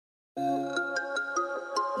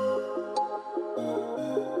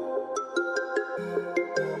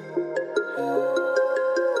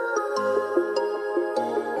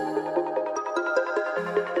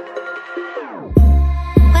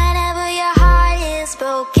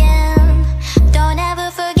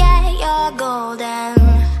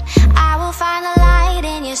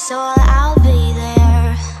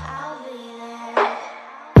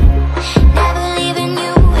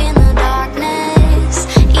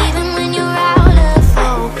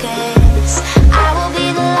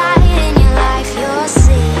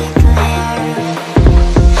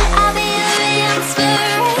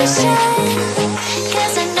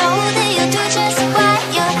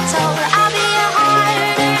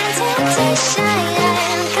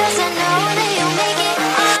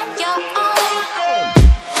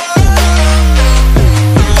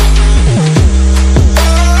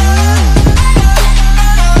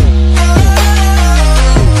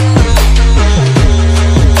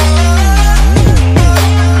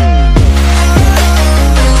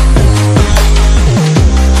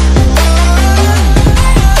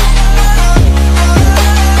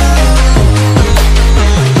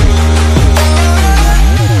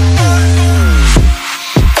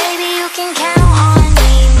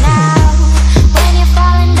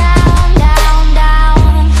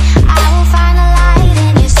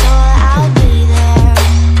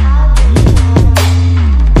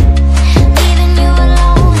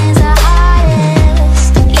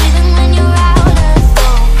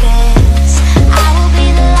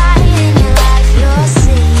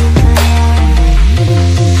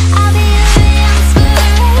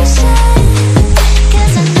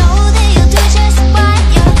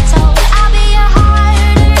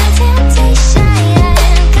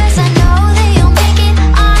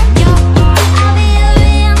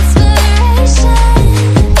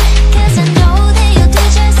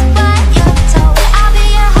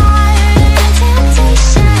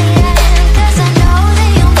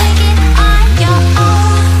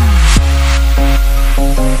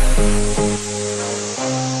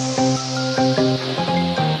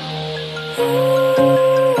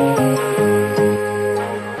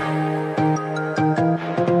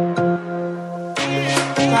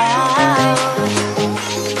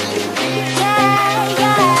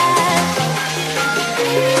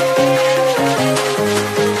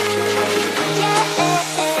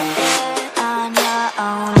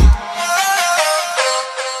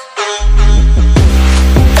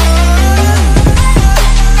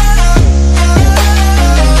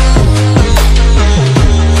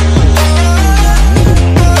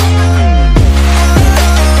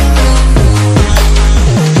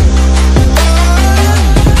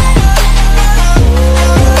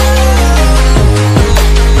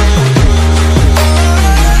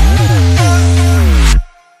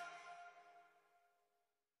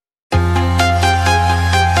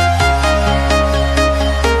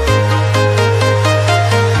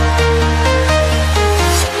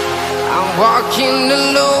Walking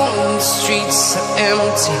alone, the streets are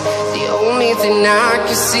empty. The only thing I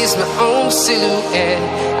can see is my own silhouette.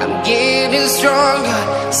 I'm getting stronger,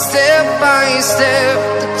 step by step.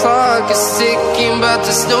 The clock is ticking, but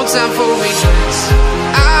there's no time for regrets.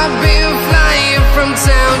 I've been flying from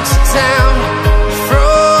town to town,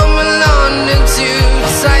 from London to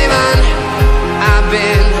Taiwan. I've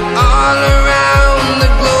been all around the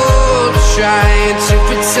globe, trying to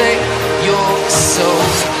protect your soul.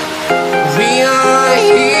 We are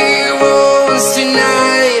heroes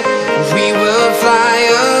tonight. We will fly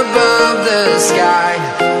above the sky.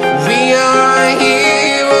 We are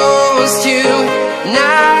heroes tonight.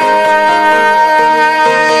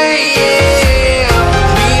 Yeah.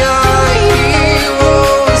 We are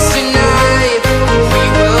heroes tonight. We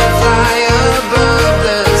will fly above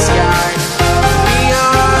the sky. We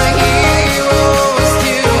are heroes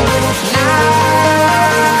tonight.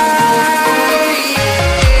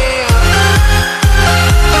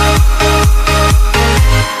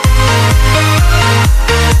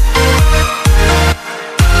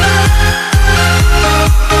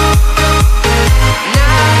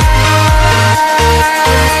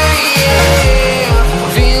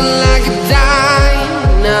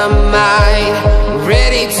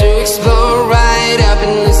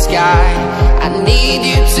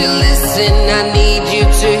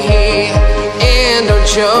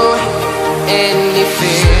 Show any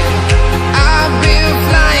fear. I've been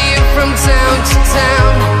flying from town to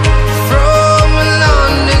town, from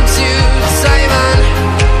London to Taiwan.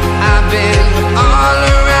 I've been all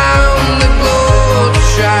around the globe,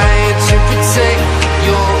 trying to protect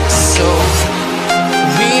your soul.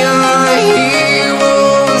 We are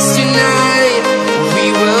heroes tonight. We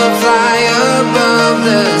will fly above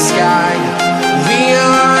the sky. We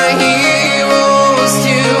are heroes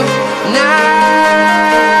tonight.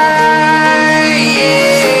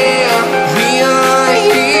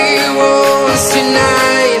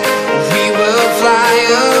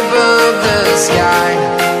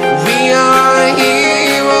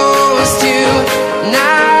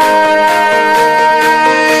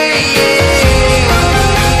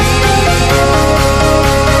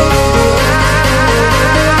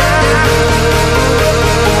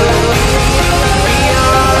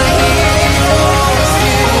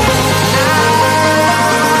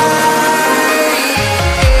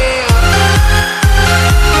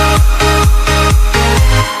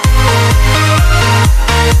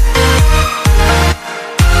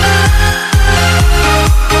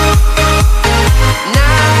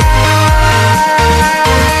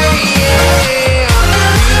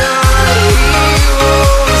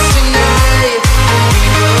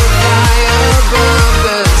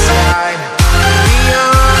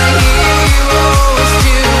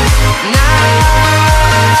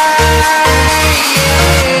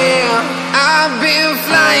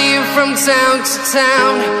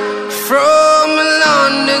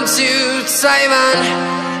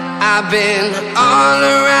 I've been all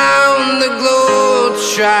around the globe,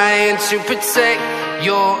 trying to protect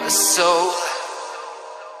your soul.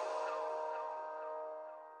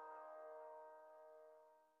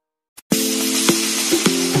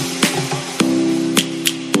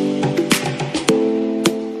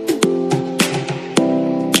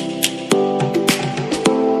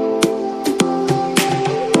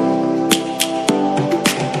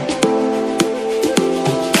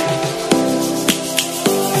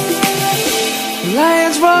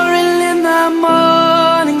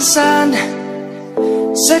 Sun,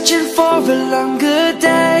 searching for a longer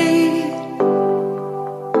day.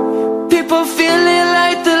 People feeling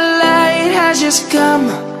like the light has just come.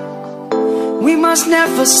 We must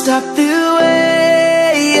never stop the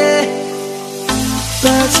way, yeah.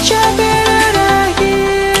 Birds jumping and I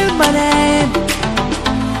hear my name,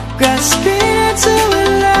 grasping into a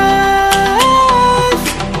life.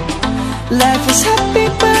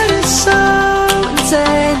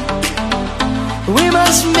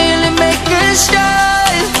 must merely make a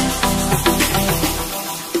start.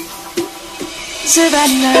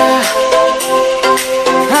 Savannah,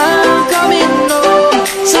 I'm coming home.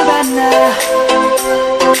 Savannah,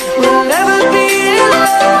 we'll never be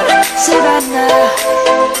alone. Savannah,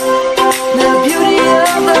 the beauty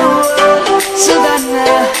of the world.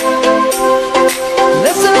 Savannah,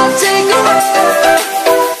 let's all take a walk.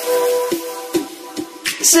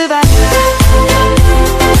 Savannah.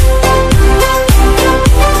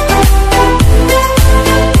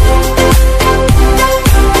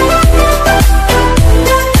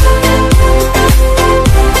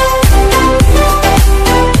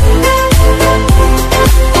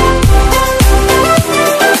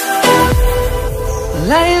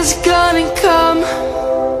 Lion's gonna come.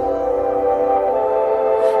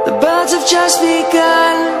 The birds have just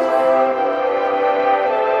begun.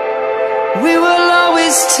 We will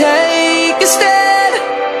always take a stand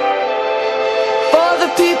for the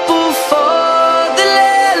people, for the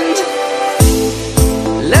land.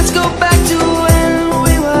 Let's go back to when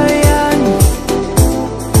we were young.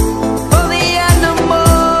 For the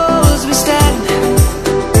animals we stand.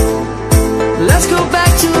 Let's go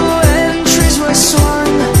back to when trees were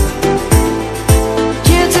swung.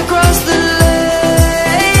 Kids across the land.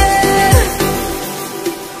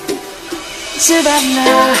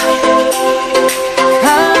 Savannah,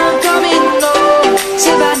 I'm coming home.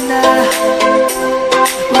 Savannah,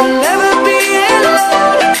 we'll never be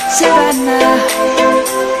alone. Savannah,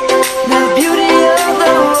 the beauty of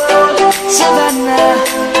the world. Savannah,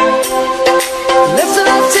 let's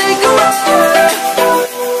all take a walk.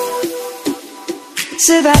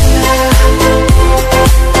 Savannah,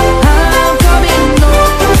 I'm coming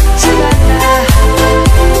home. Savannah,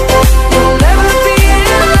 we'll never be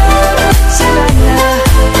alone. Savannah,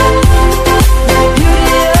 the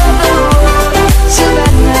beauty of the world.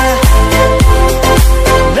 Savannah,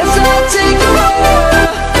 let's all take a walk.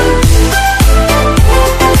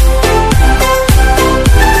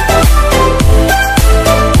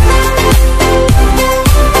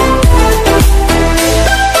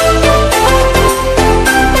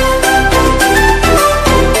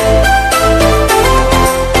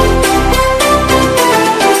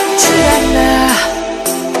 Savannah,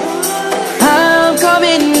 I'm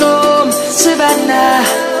coming home. Savannah,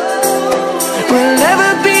 we'll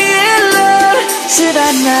never be alone.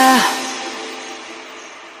 Savannah.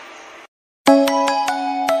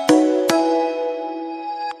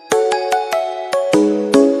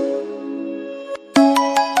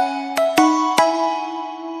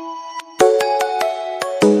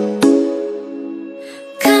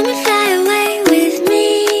 Come and fly away with me.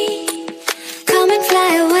 Come and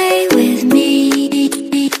fly away with me.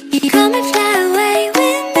 Come and fly away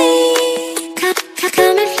with me.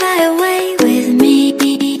 Come and fly away with me.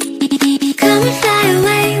 Come and fly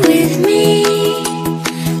away with me.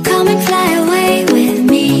 Come and fly away with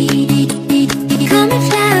me. Come and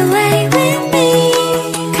fly away with me.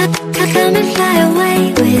 Come and fly away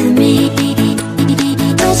with me.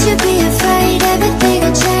 Don't you be afraid, everything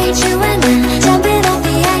will change. You and I, jumping off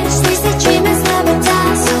the edge. They say dreamers never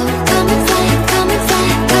die. So come and fly, come and fly,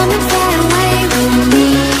 come and fly away with me.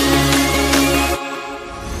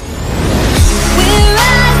 We're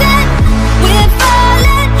rising, we're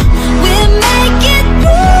falling, we're making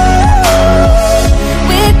through.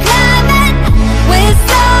 We're climbing, we're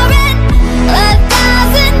soaring,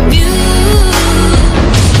 1,000 views.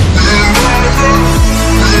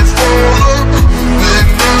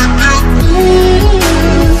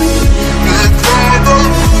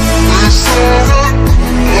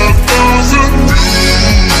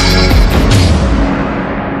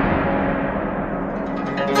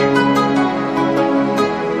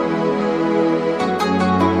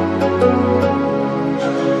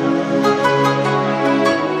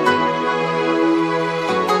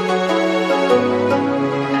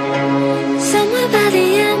 Somewhere by the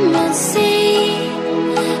emerald sea,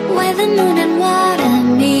 where the moon and water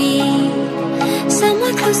meet.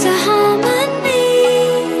 Somewhere close to harmony,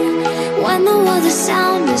 when the world is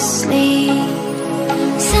sound asleep.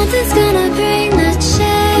 Something's gonna bring the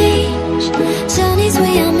change, journeys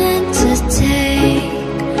we are meant to take.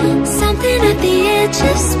 Something at the edge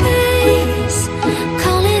of space,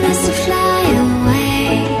 calling us to fly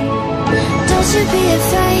away. Don't you be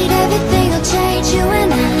afraid, everything will change. You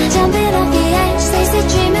and I, jumping off the edge. They say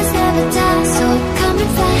dreamers never die. So come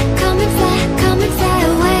and fly, come and fly, come and fly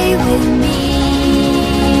away with me.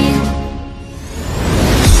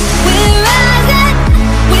 We're rising,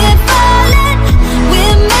 we're falling,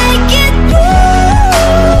 we're making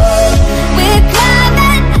through. We're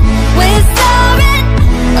climbing, we're soaring,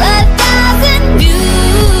 1,000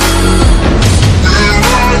 views.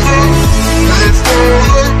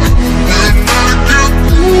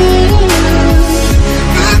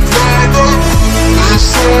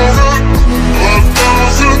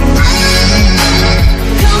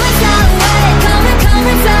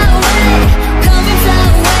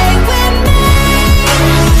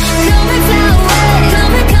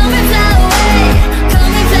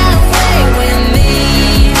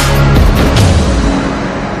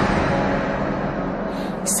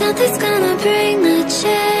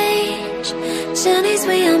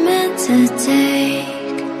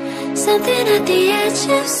 something at the edge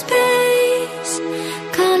of space,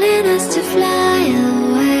 calling us to fly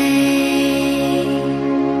away.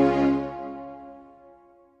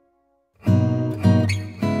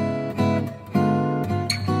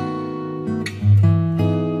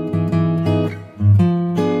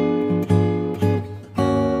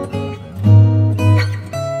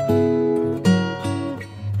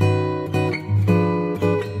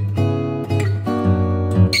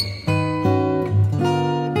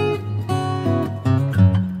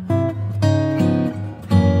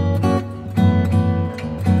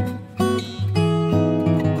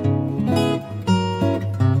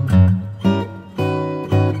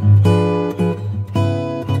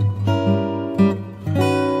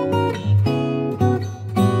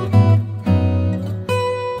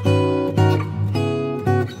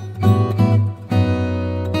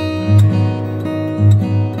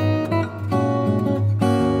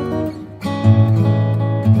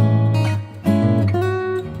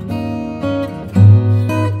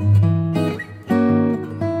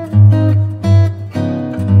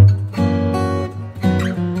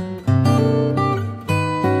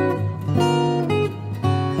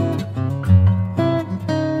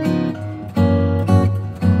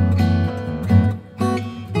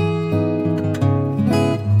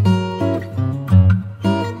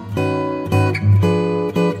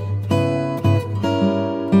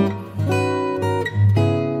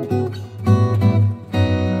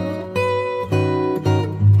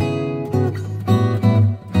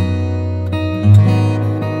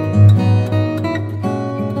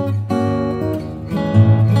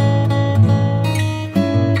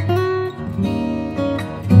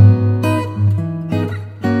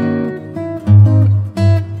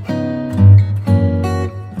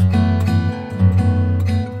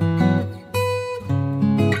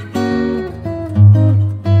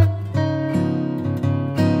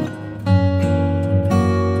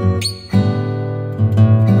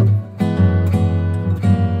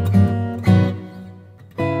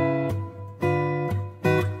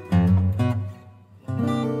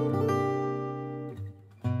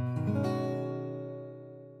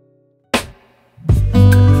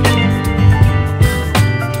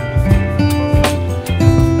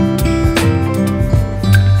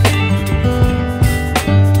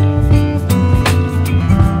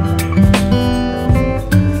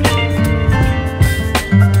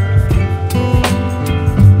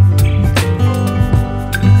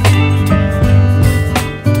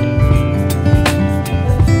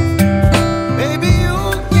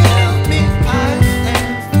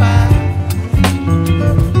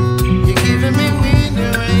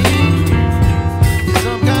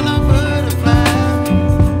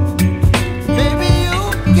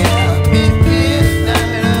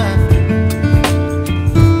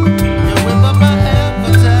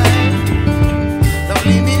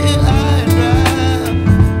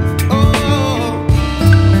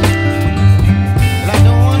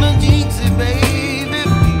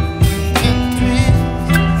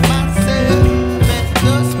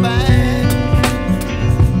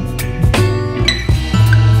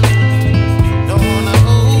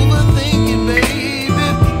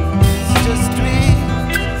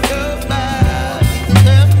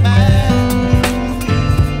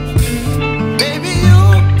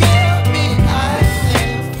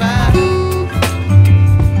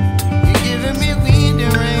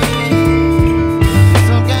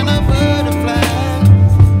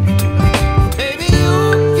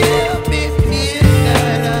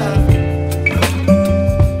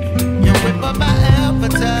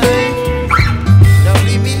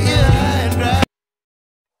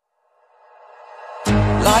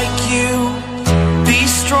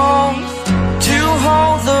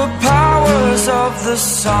 The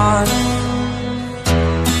sun,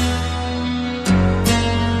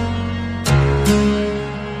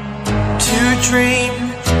 to dream